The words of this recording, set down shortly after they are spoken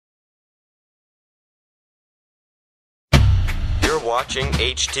watching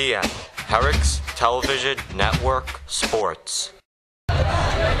HTN, Herricks Television Network Sports. Thank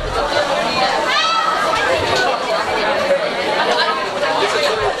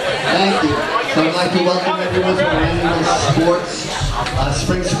you. So I'd like to welcome everyone to our annual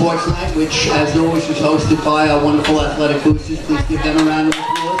spring sports night, which, as always, is hosted by our wonderful athletic boosters. Please give them a round of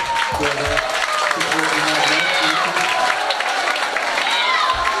applause for their support and hard work.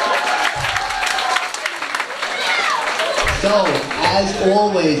 So, as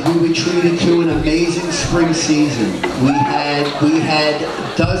always, we were treated to an amazing spring season. We had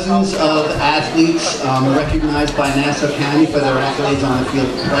dozens of athletes recognized by Nassau County for their accolades on the field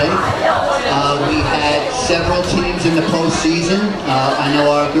of play. We had several teams in the postseason. I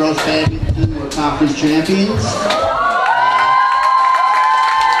know our girls badminton were conference champions.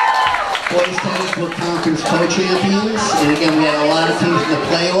 Boys tennis were conference co-champions. And again, we had a lot of teams in the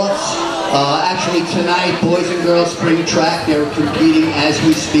playoffs. Actually tonight, boys and girls spring track, they're competing as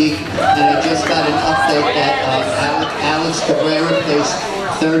we speak, and I just got an update that Alex Cabrera placed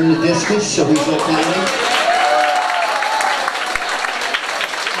third in the discus, so he's looking at it.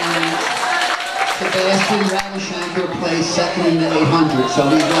 And Sebastian Ravichanker placed second in the 800, so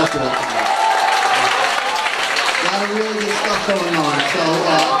he's also looking at it. A lot of really good stuff going on.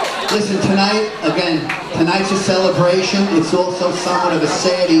 So listen, tonight's a celebration. It's also somewhat of a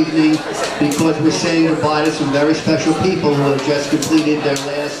sad evening because we're saying goodbye to some very special people who have just completed their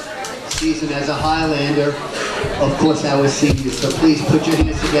last season as a Highlander. Of course, our seniors. So please put your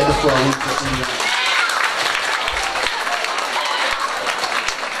hands together for our wonderful seniors.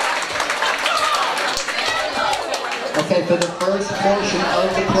 Okay, for the first portion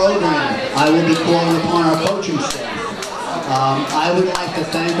of the program, I will be calling upon our coaching staff. I would like to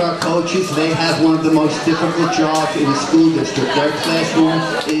thank our coaches. They have one of the most difficult jobs in the school district. Their classroom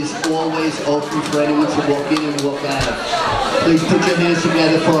is always open for anyone to walk in and walk out of. Please put your hands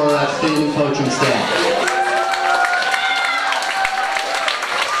together for our outstanding coaching staff.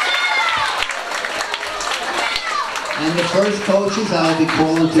 And the first coaches I will be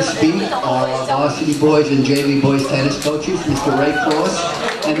calling to speak are our varsity boys and JV boys tennis coaches, Mr. Ray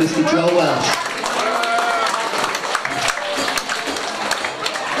Cross and Mr. Joe Welch.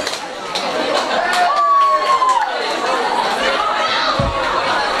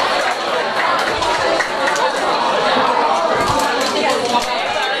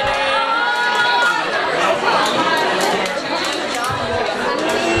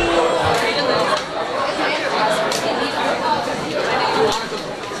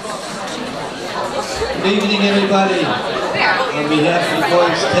 Good evening, everybody. On behalf of the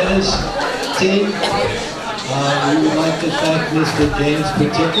boys tennis team, we would like to thank Mr. James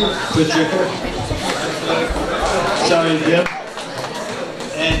Patricker, sorry Jim,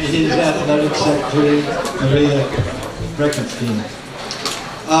 and his athletic secretary, Maria Breckenstein.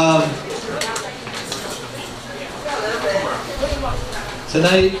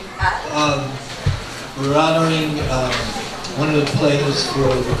 Tonight, we're honoring one of the players for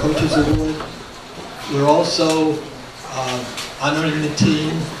the Coaches Award. We're also honoring the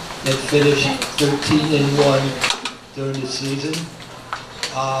team that finished 13-1 during the season.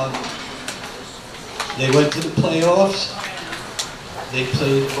 They went to the playoffs. They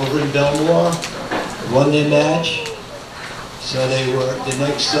played over in Belmore, won their match. So they were the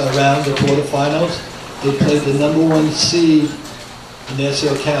next round, the quarterfinals. They played the #1 seed in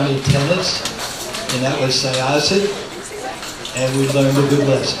Nassau County tennis, and that was Syosset. And we learned a good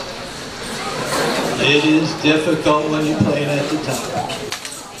lesson. It is difficult when you're playing at the top.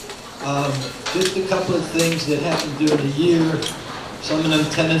 Just a couple of things that happened during the year, some of them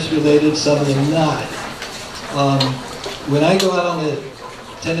tennis related, some of them not. When I go out on the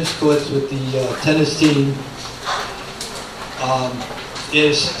tennis courts with the tennis team,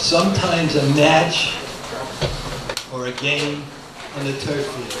 there's sometimes a match or a game on the turf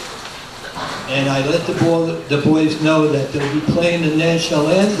field. And I let the boys know that they'll be playing the national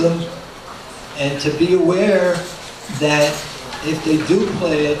anthem, and to be aware that if they do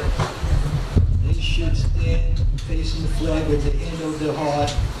play it, they should stand facing the flag with the hand over their heart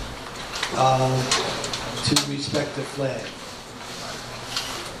to respect the flag.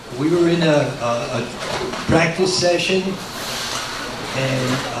 We were in a practice session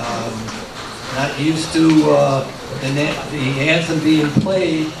and not used to the anthem being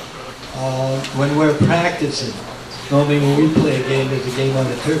played when we're practicing. Normally when we play a game, there's a game on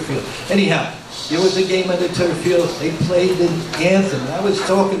the turf field. Anyhow, there was a game on the turf field, they played the anthem. I was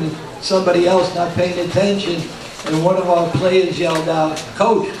talking to somebody else not paying attention, and one of our players yelled out,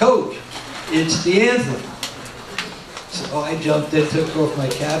 "Coach, coach, it's the anthem." So I jumped in, took off my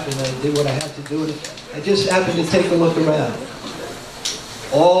cap, and I did what I had to do. I just happened to take a look around.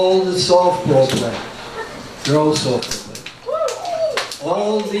 all the softball players, girls softball players,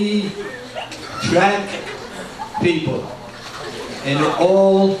 all the track people, and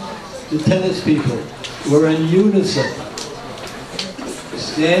all the tennis people were in unison,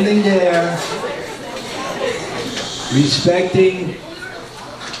 standing there, respecting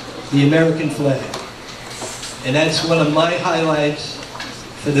the American flag. And that's one of my highlights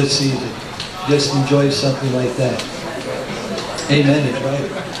for this season. Just enjoy something like that. Amen, it's right.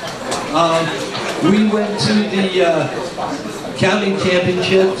 We went to the county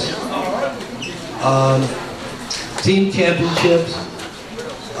championships, team championships.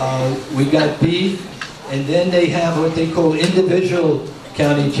 We got beat, and then they have what they call individual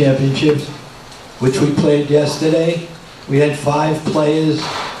county championships, which we played yesterday. We had 5 players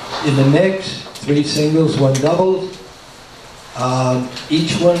in the mix, 3 singles, 1 doubles.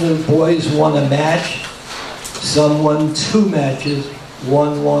 Each one of the boys won a match. Some won 2 matches,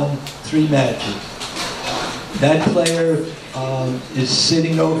 one won 3 matches. That player is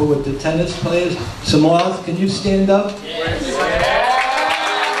sitting over with the tennis players. Samoth, can you stand up?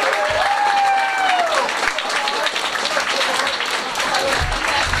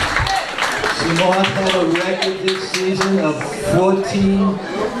 Samoth had a record this season of 14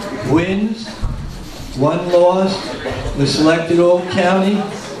 wins, 1 loss, was selected All-County.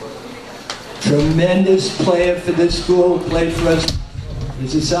 Tremendous player for this school, played for us.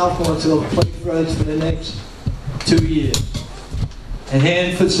 He's a sophomore, so he'll play for us for the next 2 years. A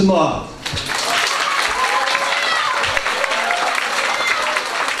hand for Samoth.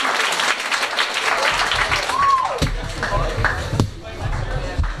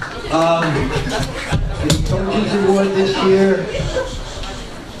 The Coaches Award this year,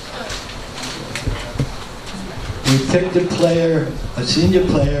 we picked a player, a senior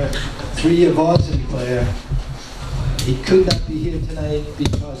player, 3-year varsity player. He could not be here tonight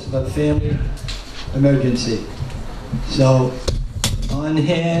because of a family emergency. So, on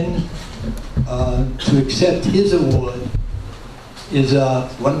hand to accept his award is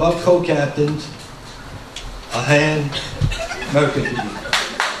one of our co-captains, a hand, Mercury.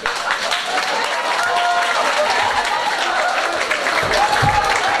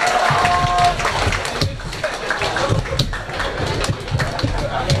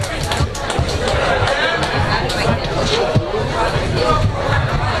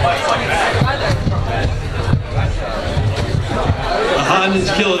 Is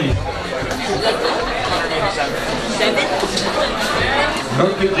killing you.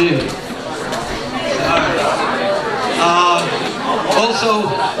 Mercury. Also,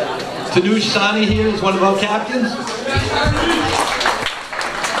 Tanush Sani here is one of our captains.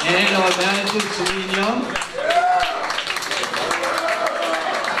 And our manager, Celine Young.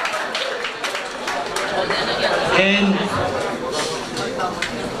 And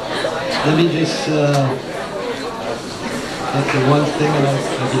let me just that's the one thing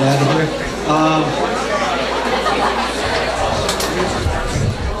I'll get out of here.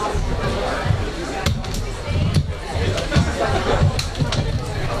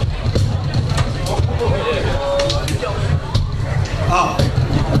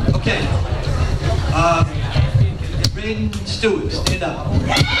 Okay. Braden Stewart, stand up.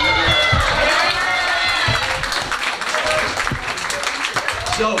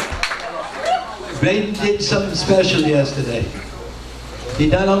 So, Braden did something special yesterday. He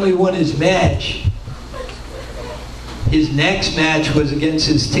not only won his match, his next match was against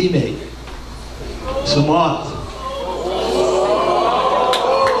his teammate, Samoth.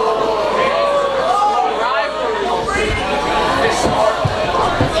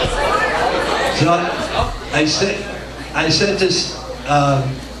 So I said to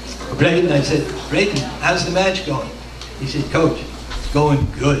Braden, I said, Braden, how's the match going? He said, Coach, it's going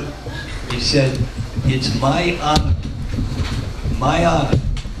good. He said, it's my honor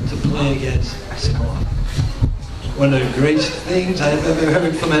to play against Samoa. One of the greatest things I've ever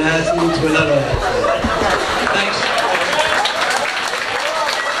heard from an athlete to another athlete. Thanks.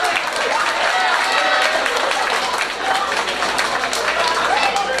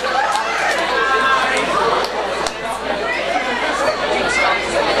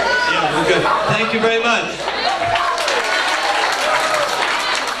 Yeah, we're good. Thank you very much.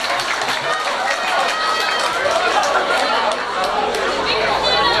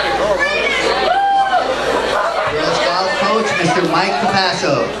 Mr. Mike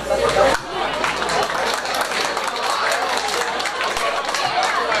Capasso.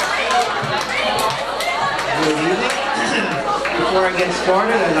 Good evening. Before I get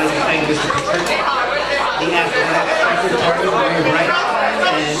started, I'd like to thank Mr. Patricia, the athletic secretary, Mary Brightstein,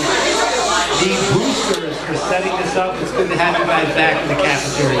 and the boosters for setting this this up. It's good to have you guys back in the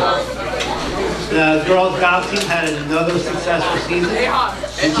cafeteria. The girls golf team had another successful season.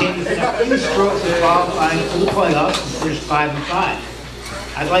 They came within a few strokes of qualifying for the playoffs and finished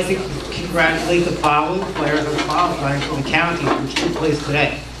 5-5. I'd like to congratulate the following players on qualifying for the county, which took place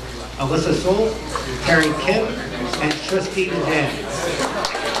today: Alyssa Soul, Terry Kim, and Christine Jan.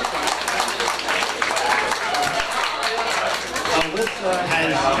 Alyssa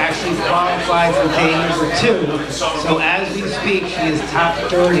has actually qualified for game number 2, so as we speak, she is top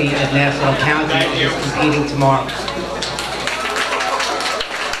 30 at Nassau County and is competing tomorrow.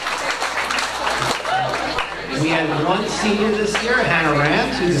 We had one senior this year, Hannah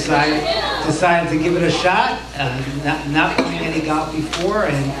Rams, who decided to give it a shot, not playing any golf before,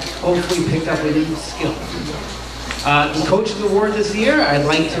 and hopefully picked up a new skill. The Coach's Award this year, I'd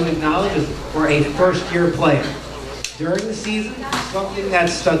like to acknowledge, is for a first-year player. During the season, something that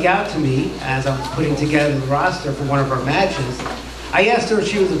stuck out to me as I was putting together the roster for one of our matches, I asked her if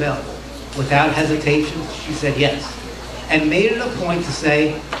she was available. Without hesitation, she said yes, and made it a point to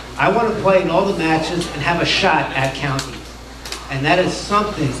say, I want to play in all the matches and have a shot at county. And that is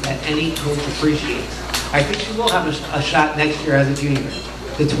something that any coach appreciates. I think she will have a shot next year as a junior.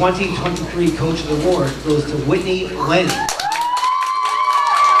 The 2023 Coach's Award goes to Whitney Lynn.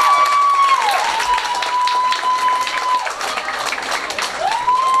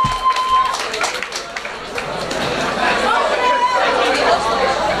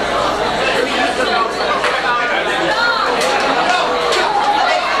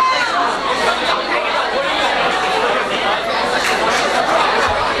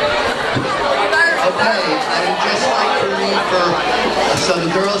 So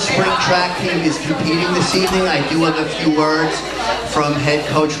the girls' spring track team is competing this evening. I do have a few words from head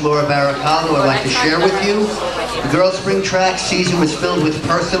coach Laura Baracaldo I'd like to share with you. The girls' spring track season was filled with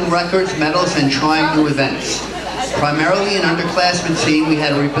personal records, medals, and trying new events. Primarily an underclassmen team, we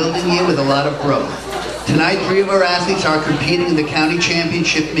had a rebuilding year with a lot of growth. Tonight, 3 of our athletes are competing in the county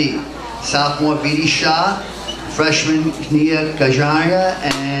championship meet. Sophomore Vidi Shah, freshman Nia Gajaria,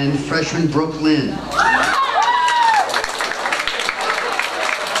 and freshman Brooke Lynn.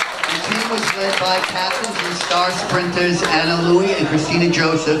 Was led by captains and star sprinters Anna Louie and Christina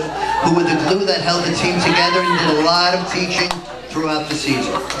Joseph, who were the glue that held the team together and did a lot of teaching throughout the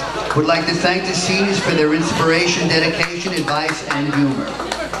season. Would like to thank the seniors for their inspiration, dedication, advice, and humor.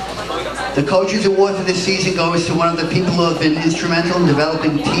 The Coach's Award for this season goes to one of the people who have been instrumental in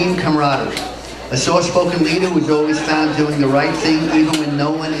developing team camaraderie. A soft-spoken leader who is always found doing the right thing even when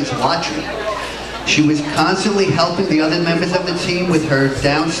no one is watching. She was constantly helping the other members of the team with her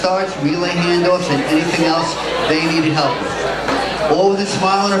downstarts, relay handoffs, and anything else they needed help with. All with a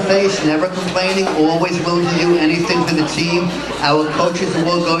smile on her face, never complaining, always willing to do anything for the team. Our Coach's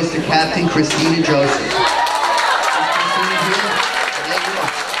Award goes to Captain Christina Joseph. Is Christina here? There you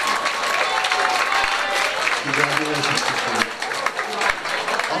are. Congratulations, Christina.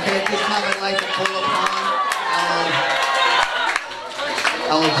 Okay, at this time I'd like to call upon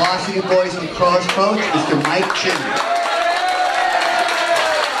our varsity boys lacrosse coach, Mr. Mike Chin.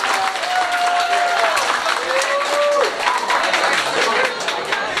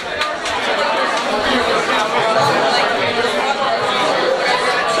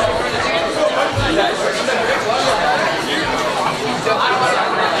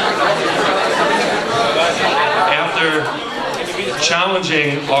 After challenging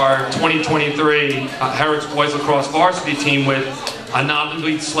our 2023 Herricks boys lacrosse varsity team with a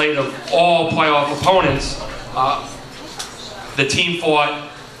non-complete slate of all playoff opponents, the team fought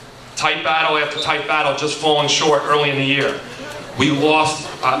tight battle after tight battle, just falling short early in the year. We lost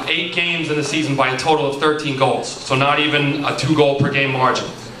 8 games in the season by a total of 13 goals, so not even a 2-goal per game margin.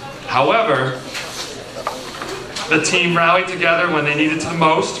 However, the team rallied together when they needed to the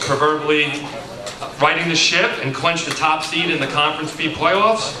most, proverbially righting the ship, and clinched the top seed in the Conference B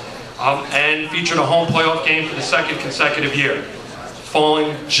playoffs, and featured a home playoff game for the 2nd consecutive year,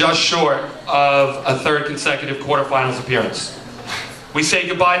 falling just short of a 3rd consecutive quarterfinals appearance. We say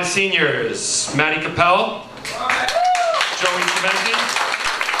goodbye to seniors Maddie Capel, Joey Cementi,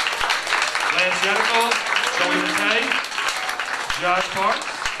 Lance Yedical, Joey Matei, Josh Parks,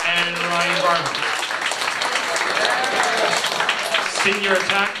 and Ryan Barber. Senior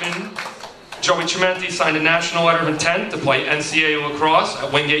attackman Joey Cementi signed a national letter of intent to play NCAA lacrosse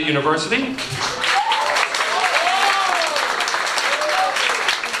at Wingate University.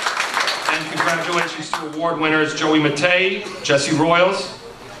 Congratulations to award winners Joey Matei, Jesse Royals,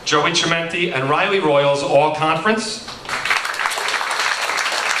 Joey Cementi, and Riley Royals, all conference.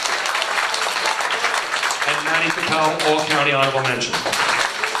 And Manny Capel, all county honorable mention.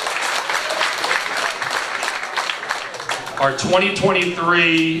 our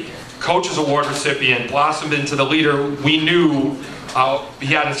 2023 Coaches Award recipient blossomed into the leader we knew he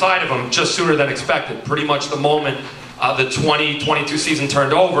had inside of him just sooner than expected, pretty much the moment the 2022 season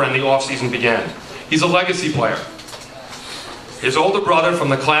turned over and the offseason began. He's a legacy player. His older brother from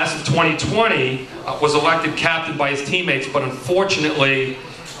the class of 2020 was elected captain by his teammates, but unfortunately,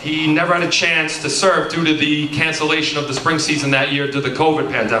 he never had a chance to serve due to the cancellation of the spring season that year due to the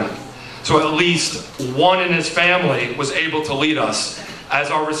COVID pandemic. So at least one in his family was able to lead us, as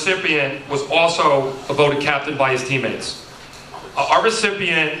our recipient was also voted captain by his teammates. Our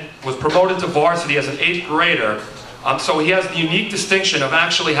recipient was promoted to varsity as an 8th grader, so he has the unique distinction of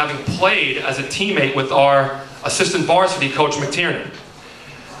actually having played as a teammate with our assistant varsity coach McTiernan.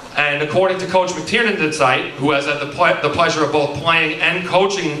 And according to Coach McTiernan's insight, who has had the pleasure of both playing and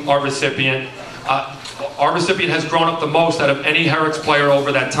coaching our recipient has grown up the most out of any Herricks player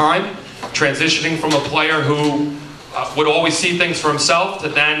over that time, transitioning from a player who would always see things for himself to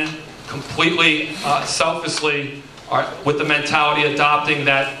then completely selflessly, with the mentality adopting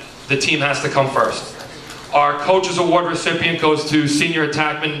that the team has to come first. Our Coaches Award recipient goes to senior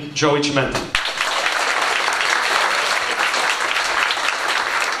attackman Joey Chimenti.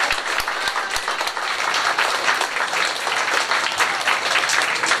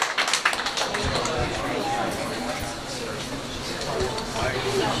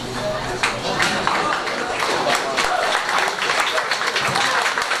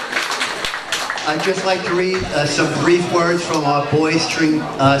 I'd just like to read some brief words from our boys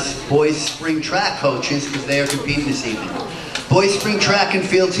spring track coaches, because they are competing this evening. Boys spring track and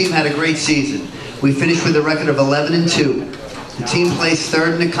field team had a great season. We finished with a record of 11-2. The team placed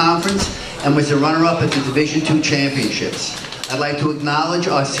 3rd in the conference and was the runner-up at the Division II championships. I'd like to acknowledge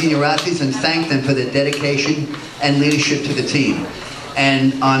our senior athletes and thank them for their dedication and leadership to the team.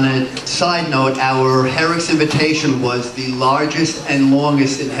 And on a side note, our Herricks invitation was the largest and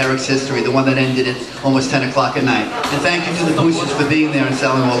longest in Herricks history, the one that ended at almost 10 o'clock at night. And thank you to the boosters for being there and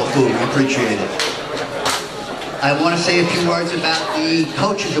selling all the food. We appreciate it. I want to say a few words about the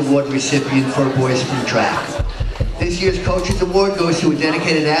Coaches Award recipient for boys spring track. This year's Coaches Award goes to a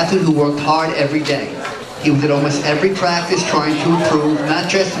dedicated athlete who worked hard every day. He was at almost every practice trying to improve, not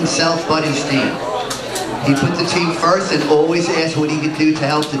just himself, but his team. He put the team first and always asked what he could do to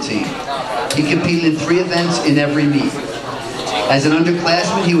help the team. He competed in 3 events in every meet. As an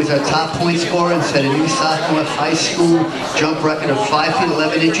underclassman, he was our top point scorer and set a new sophomore high school jump record of 5 feet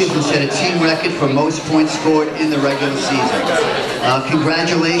 11 inches and set a team record for most points scored in the regular season.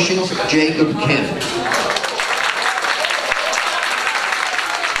 Congratulations, Jacob Kim.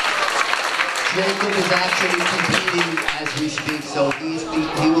 Jacob is actually competing as we speak, so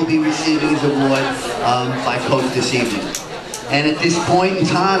he will be receiving his award by coach this evening. And at this point in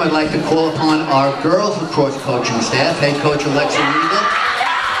time, I'd like to call upon our girls lacrosse coaching staff, head coach Alexa Riga,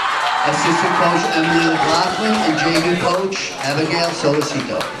 assistant coach Emily McLaughlin, and JV coach Abigail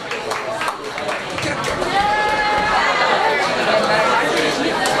Solicito.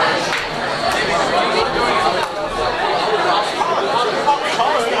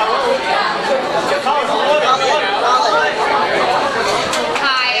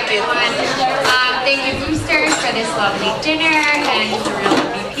 This lovely dinner and the real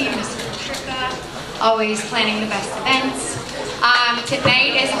MVP, Mr. Patrica, always planning the best events.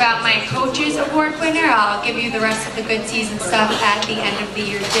 Tonight is about my Coaches Award winner. I'll give you the rest of the good season stuff at the end of the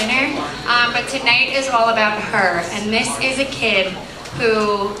year dinner. But tonight is all about her, and this is a kid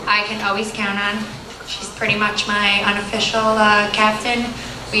who I can always count on. She's pretty much my unofficial captain.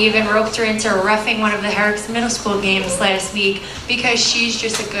 We even roped her into roughing one of the Herricks middle school games last week because she's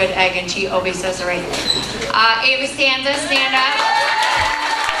just a good egg and she always does the right thing. Ava Sanda, stand up.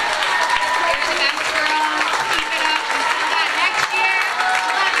 You're the best girl. Keep it up. We'll see that next year.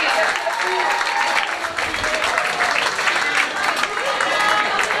 Love you.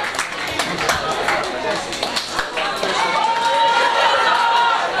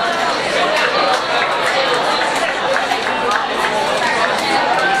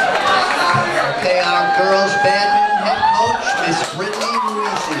 Girls badminton head coach, Miss Brittany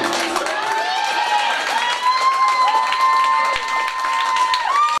Ruisi.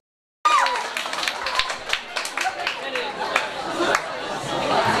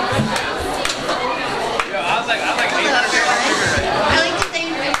 I'd like to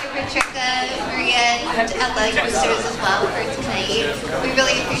thank Mr. Patrica, Maria, and athletic boosters as well for tonight. We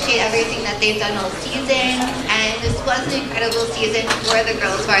really appreciate everything that they've done all season, and this was an incredible season for the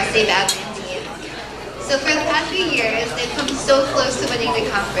girls varsity badminton. So for the past few years, they've come so close to winning the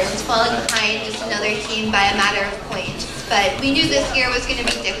conference, falling behind just another team by a matter of points. But we knew this year was going to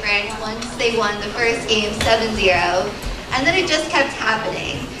be different once they won the first game 7-0. And then it just kept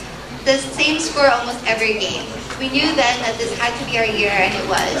happening. The same score almost every game. We knew then that this had to be our year, and it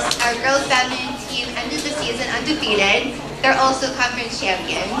was. Our girls badminton team ended the season undefeated. They're also conference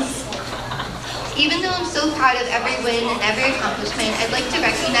champions. Even though I'm so proud of every win and every accomplishment, I'd like to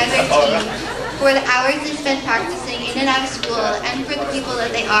recognize our team for the hours they spent practicing in and out of school, and for the people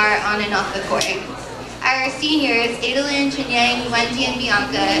that they are on and off the court. Our seniors, Adalyn, Chinyang, Wendy, and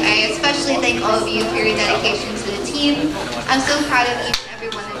Bianca, I especially thank all of you for your dedication to the team. I'm so proud of each and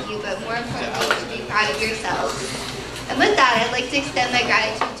every one of you, but more importantly, to be proud of yourselves. And with that, I'd like to extend my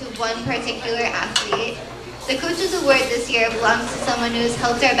gratitude to one particular athlete. The Coaches Award this year belongs to someone who has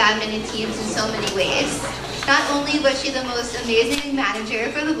helped our badminton teams in so many ways. Not only was she the most amazing manager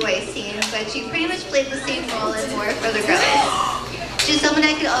for the boys team, but she pretty much played the same role and more for the girls. She's someone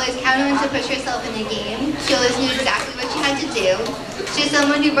I could always count on to push herself in the game. She always knew exactly what she had to do. She's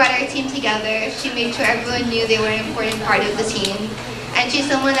someone who brought our team together. She made sure everyone knew they were an important part of the team. And she's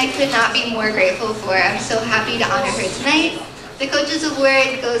someone I could not be more grateful for. I'm so happy to honor her tonight. The Coaches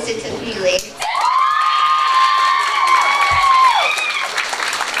Award goes to Tiffany Lee.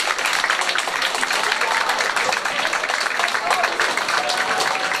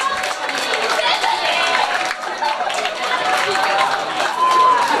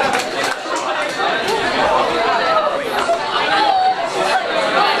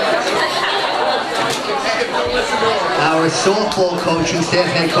 Our softball coaching staff,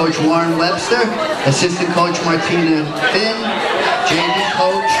 head coach Warren Webster, assistant coach Martina Finn, JV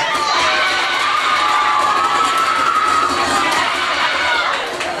coach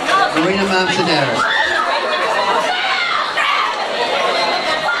Marina Manzanera.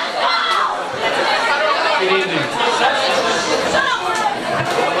 Good evening.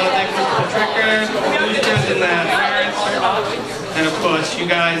 I want to thank Mr. Patricker, boosters and the parents, and of course you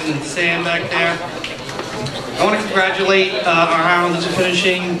guys and Sam back there. I want to congratulate our Highlanders for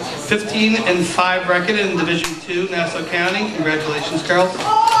finishing 15-5 record in Division II, Nassau County. Congratulations, girls.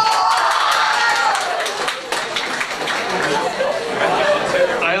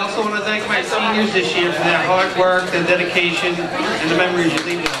 I also want to thank my seniors this year for their hard work, their dedication, and the memories you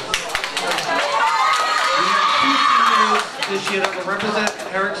leave with us. We have 2 seniors this year that will represent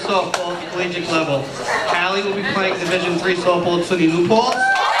Herricks softball at the collegiate level. Callie will be playing Division III softball at SUNY New Paltz.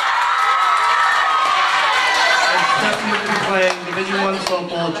 Stephanie will be playing Division I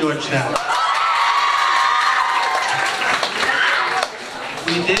softball at Georgetown.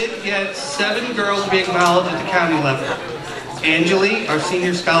 We did get 7 girls to be acknowledged at the county level. Angeli, our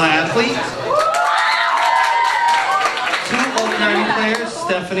senior scholar athlete. 2 All-County players,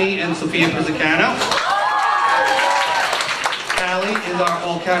 Stephanie and Sophia Pizzacano. Callie is our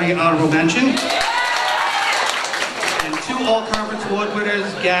All-County honorable mention. And 2 All-Conference award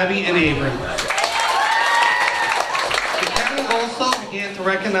winners, Gabby and Avery. Also began to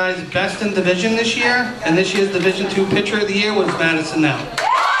recognize Best in Division this year, and this year's Division II Pitcher of the Year was Madison Nell.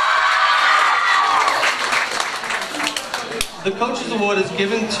 The Coaches Award is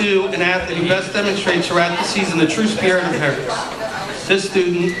given to an athlete who best demonstrates throughout the season the true spirit of Herricks. This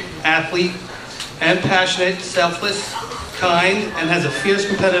student, athlete, and passionate, selfless, kind, and has a fierce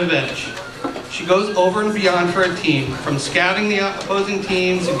competitive edge. She goes over and beyond for her team, from scouting the opposing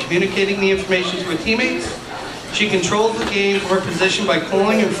teams and communicating the information to her teammates. She controls the game from her position by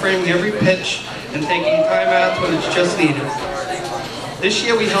calling and framing every pitch and taking timeouts when it's just needed. This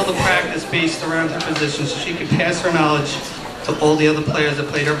year we held a practice based around her position so she could pass her knowledge to all the other players that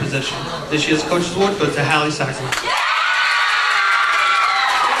played her position. This year's Coaches Award goes to Hallie Saxon.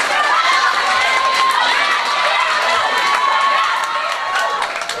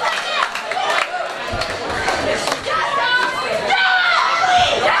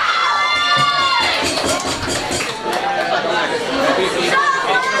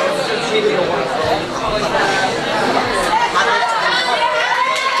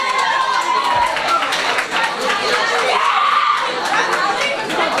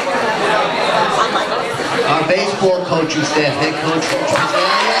 Our baseball coaching staff, head coach Rich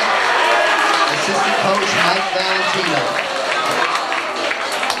Pizzalia, assistant coach Mike Valentino.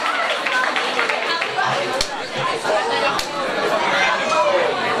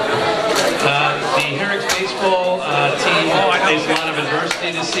 The Herricks baseball team faced a lot of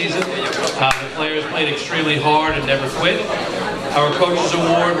adversity this season. The players played extremely hard and never quit. Our Coaches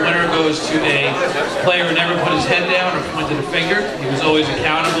Award winner goes to a player who never put his head down or pointed a finger. He was always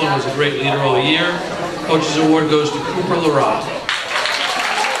accountable and was a great leader all year. Coaches Award goes to Cooper Lara.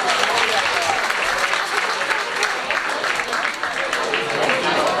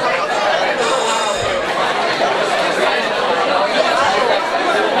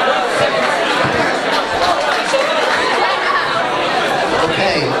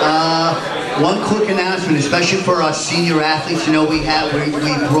 One quick announcement, especially for our senior athletes. You know, we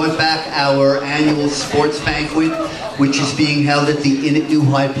brought back our annual sports banquet, which is being held at the Inn at New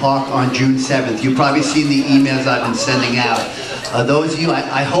Hyde Park on June 7th. You've probably seen the emails I've been sending out. Those of you,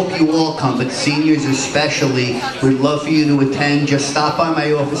 I hope you all come, but seniors especially, we'd love for you to attend. Just stop by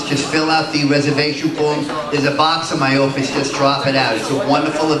my office, just fill out the reservation form. There's a box in my office, just drop it out. It's a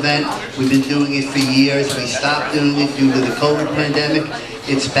wonderful event. We've been doing it for years. We stopped doing it due to the COVID pandemic.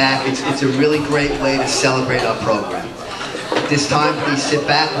 It's back. It's a really great way to celebrate our program. At this time, please sit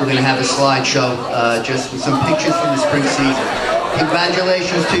back. We're going to have a slideshow just with some pictures from the spring season.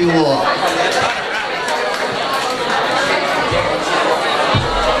 Congratulations to you all.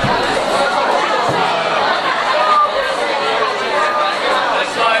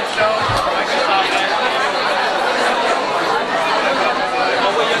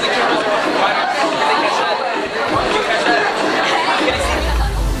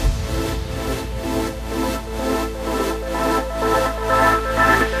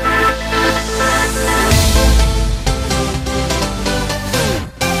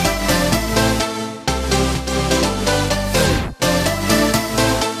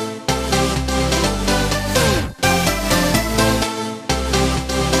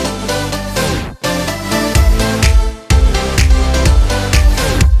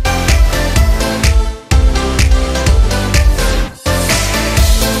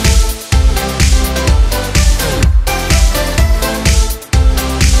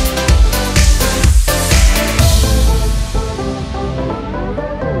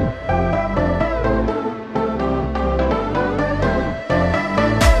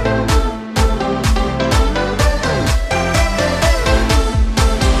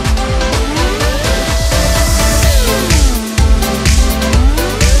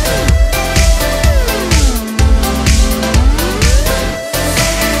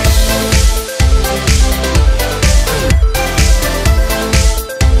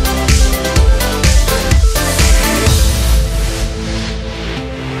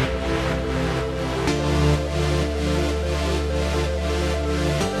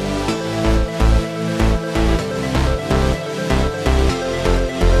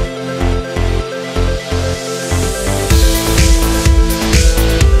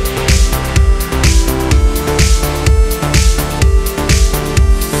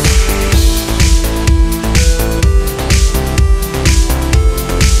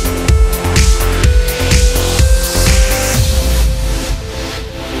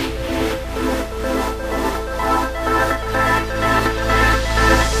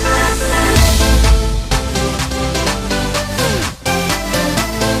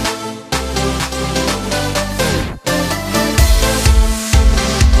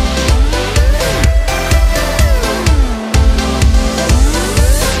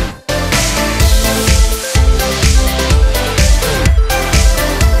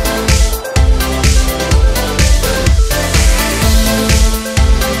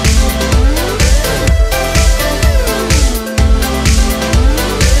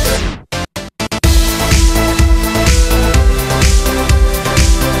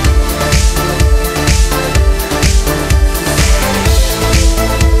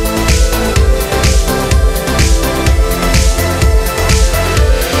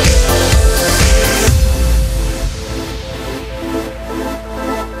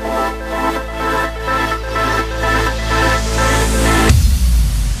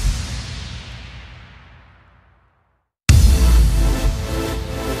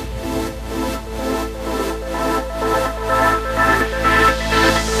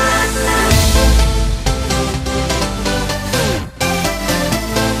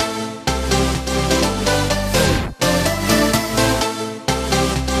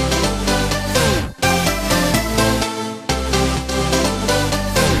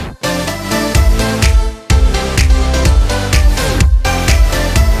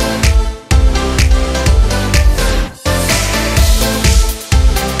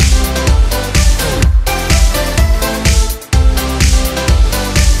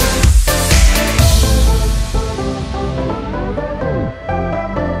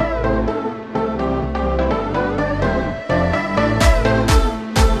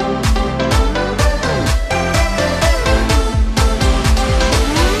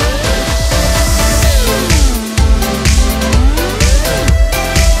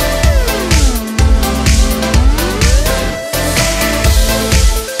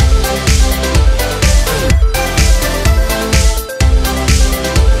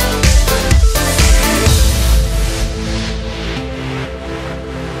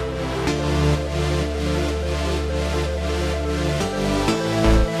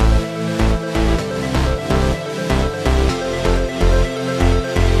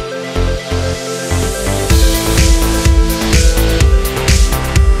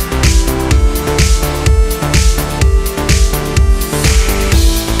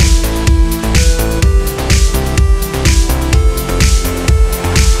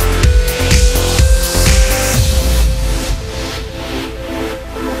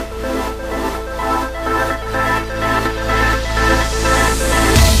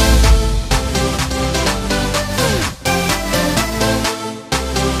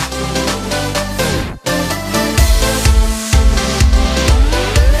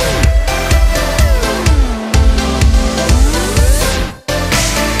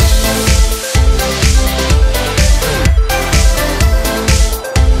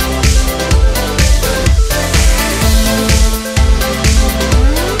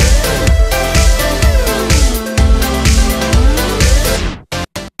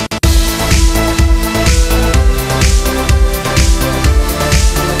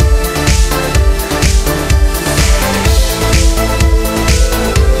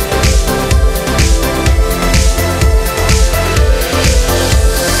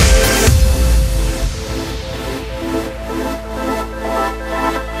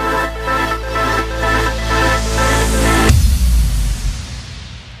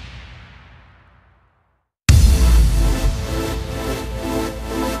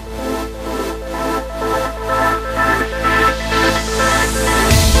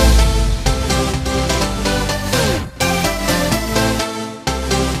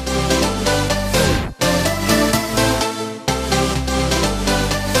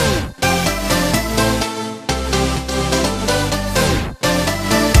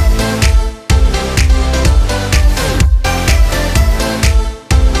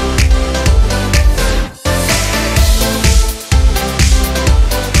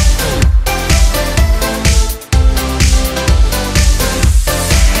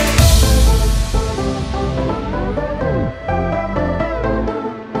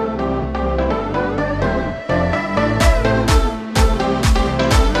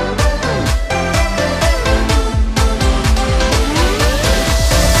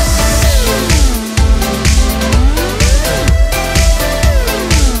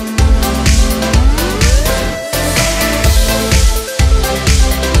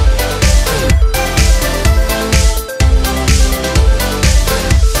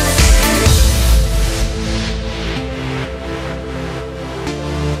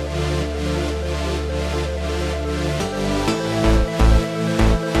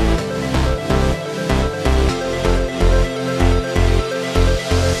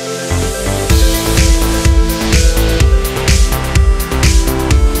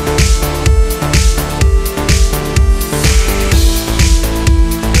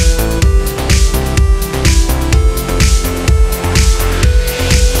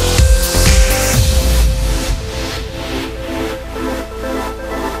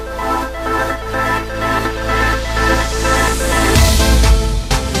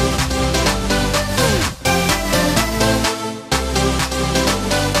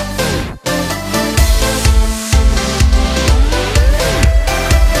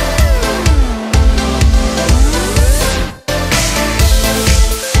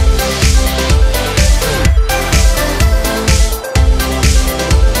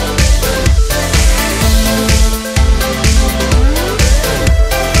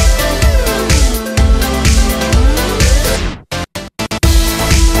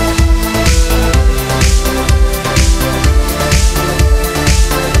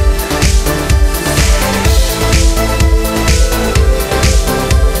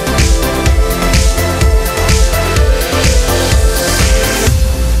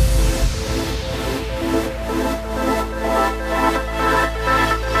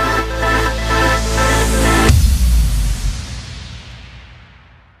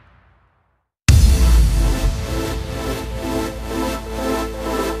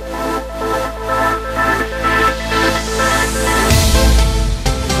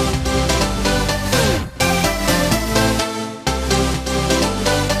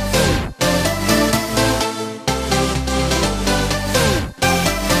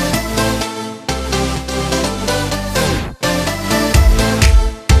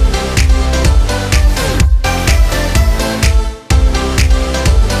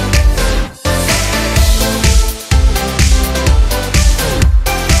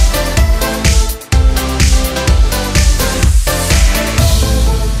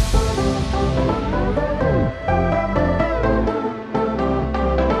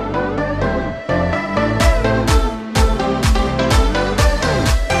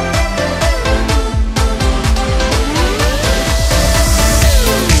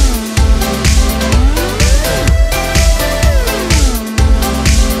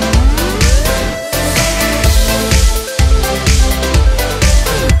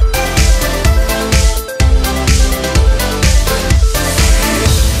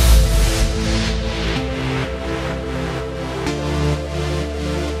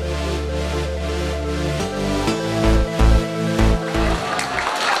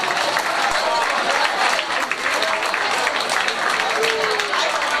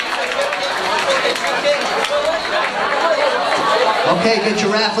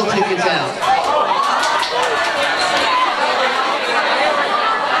 your raffle tickets out.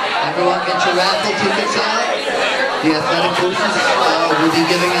 Everyone get your raffle tickets out. The athletic boosters will be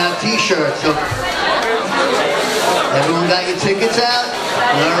giving out t-shirts. So everyone got your tickets out?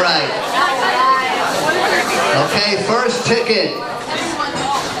 All right. Okay, first ticket.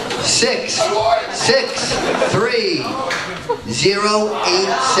 663-087.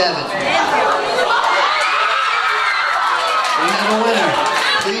 We have a winner.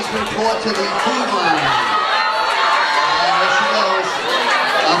 Please report to the food line. And there she goes.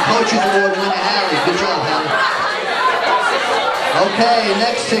 Our Coaches Award winner, Harry. Good job, Harry. Okay,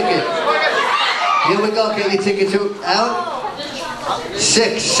 next ticket. Here we go. Get your tickets out.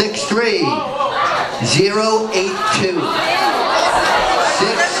 663-082.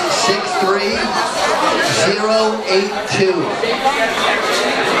 663-082.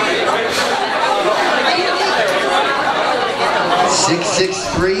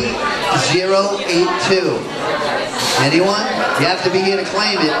 663-082. Anyone? You have to be here to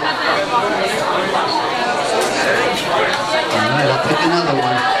claim it. Alright, I'll pick another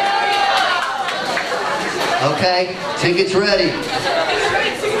one. Okay, tickets ready.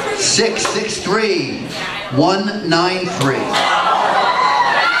 663-193.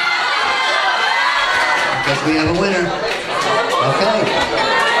 Guess we have a winner. Okay.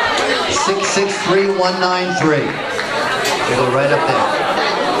 663-193. We'll go right up there.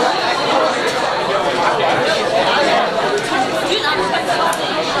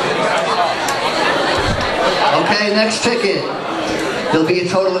 Okay, next ticket. There'll be a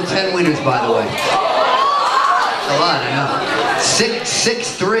total of 10 winners, by the way. A lot, I know.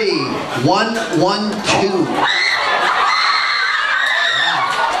 663-112.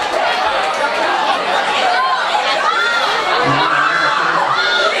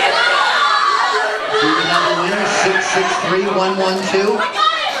 Do we have a winner? 663-112.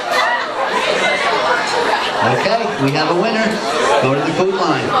 Okay, we have a winner. Go to the food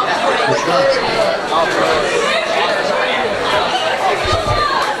line. Which one?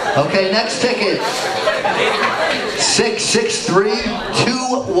 Okay, next ticket.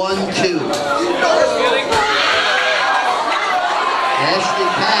 663-212. Ashley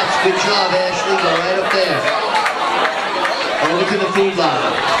Katz, good job, Ashley. Go right up there. Over to the food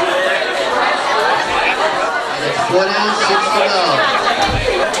line. That's 4 down, 6 to go.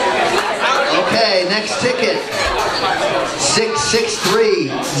 Okay, next ticket.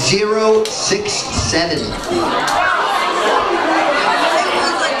 663-067.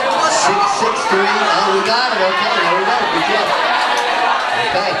 663, oh, we got it, okay, there we go, good job.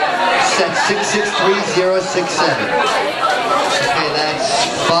 Okay, set 663-067. Okay, that's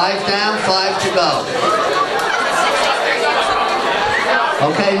 5 down, 5 to go.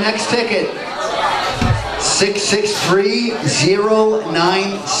 Okay, next ticket.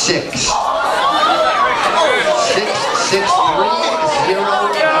 663-096.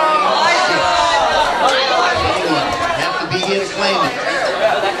 663-096. Anyone, have to be here to claim it.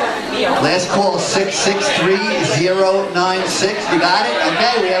 Last call, 663-096. You got it?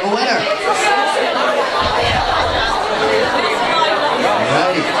 Okay, we have a winner.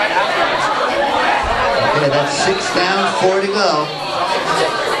 Alrighty. Okay, that's 6 down, 4 to go.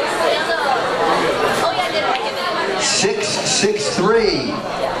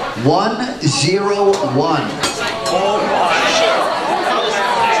 663-101.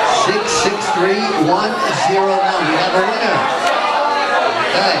 663-101. We have a winner.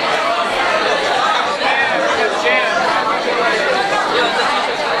 Okay.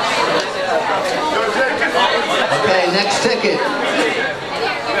 Okay, next ticket.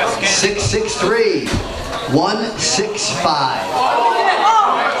 663-165.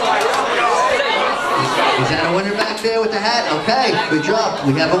 Is that a winner back there with the hat? Okay, good job.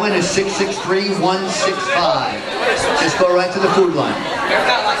 We have a winner, 663-165. Just go right to the food line.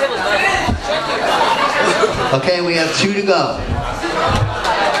 Okay, we have 2 to go.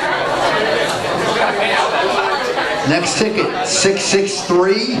 Next ticket,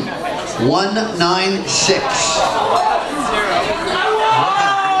 663-196.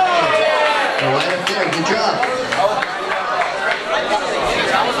 Go right up there, good job.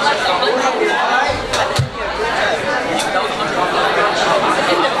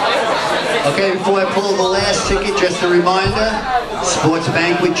 Okay, before I pull the last ticket, just a reminder, Sports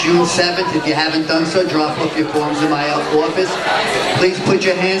Banquet June 7th. If you haven't done so, drop off your forms in my office. Please put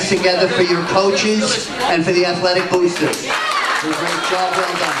your hands together for your coaches and for the athletic boosters. Great job,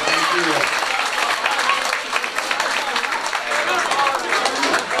 well done. Thank you.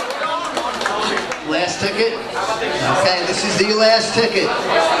 Last ticket? Okay, this is the last ticket.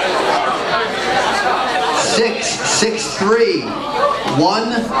 663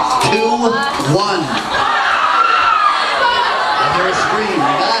 121. I hear a scream.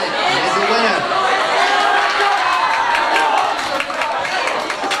 You got it. There's the winner.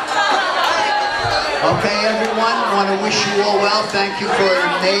 Okay, everyone. I want to wish you all well. Thank you for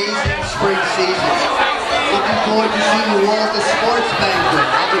an amazing spring season. Looking forward to seeing you all at the sports banquet.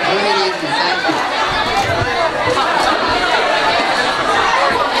 Have a great evening. Thank you.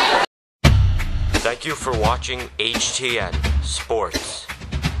 Thank you for watching HTN Sports.